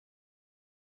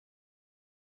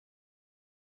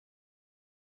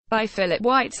By Philip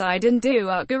Whiteside and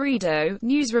Duarte Garrido,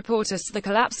 news reporters. The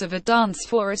collapse of a dance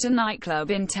floor at a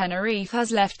nightclub in Tenerife has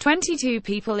left 22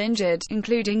 people injured,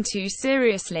 including 2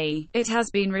 seriously, it has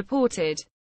been reported.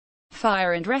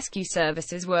 Fire and rescue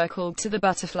services were called to the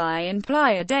Butterfly in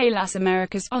Playa de las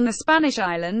Americas, on the Spanish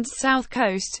island's south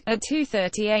coast, at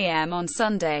 2:30 a.m. on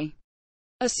Sunday.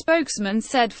 A spokesman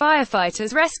said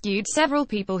firefighters rescued several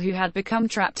people who had become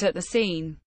trapped at the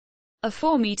scene. A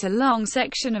 4-meter-long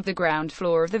section of the ground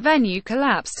floor of the venue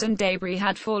collapsed and debris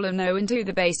had fallen into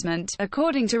the basement,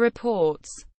 according to reports.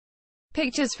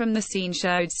 Pictures from the scene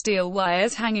showed steel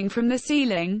wires hanging from the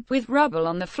ceiling, with rubble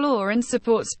on the floor and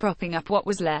supports propping up what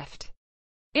was left.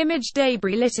 Image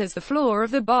debris litters the floor of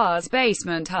the bar's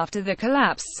basement after the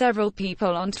collapse. Several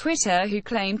people on Twitter who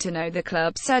claimed to know the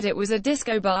club said it was a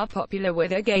disco bar popular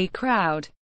with a gay crowd.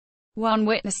 One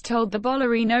witness told the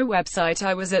Ballerino website,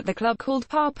 "I was at the club called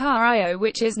Papario,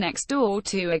 which is next door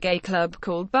to a gay club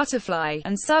called Butterfly,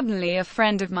 and suddenly a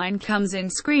friend of mine comes in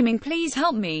screaming, 'Please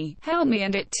help me, help me,'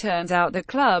 and it turns out the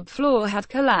club floor had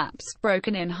collapsed,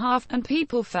 broken in half, and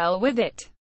people fell with it.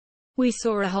 We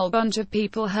saw a whole bunch of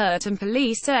people hurt and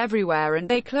police everywhere, and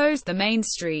they closed the main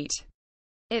street.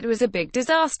 It was a big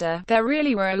disaster. There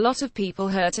really were a lot of people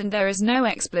hurt and there is no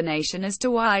explanation as to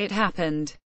why it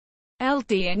happened." El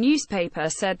Dia newspaper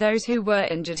said those who were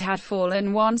injured had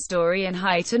fallen 1 story in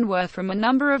height and were from a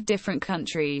number of different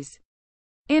countries.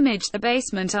 Image the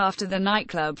basement after the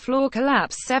nightclub floor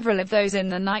collapse. Several of those in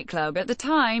the nightclub at the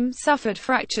time suffered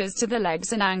fractures to the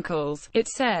legs and ankles, it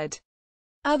said.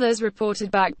 Others reported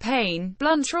back pain,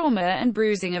 blunt trauma and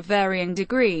bruising of varying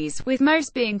degrees, with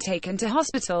most being taken to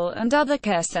hospital and other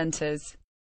care centers.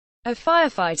 A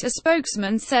firefighter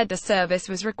spokesman said the service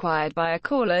was required by a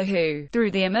caller who, through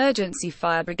the Emergency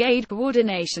Fire Brigade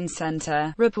Coordination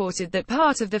Center, reported that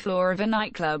part of the floor of a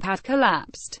nightclub had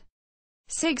collapsed.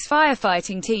 6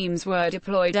 firefighting teams were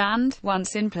deployed and,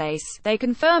 once in place, they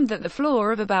confirmed that the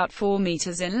floor of about 4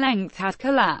 meters in length had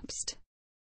collapsed.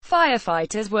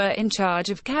 Firefighters were in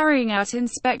charge of carrying out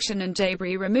inspection and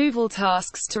debris removal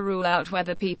tasks to rule out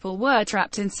whether people were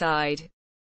trapped inside.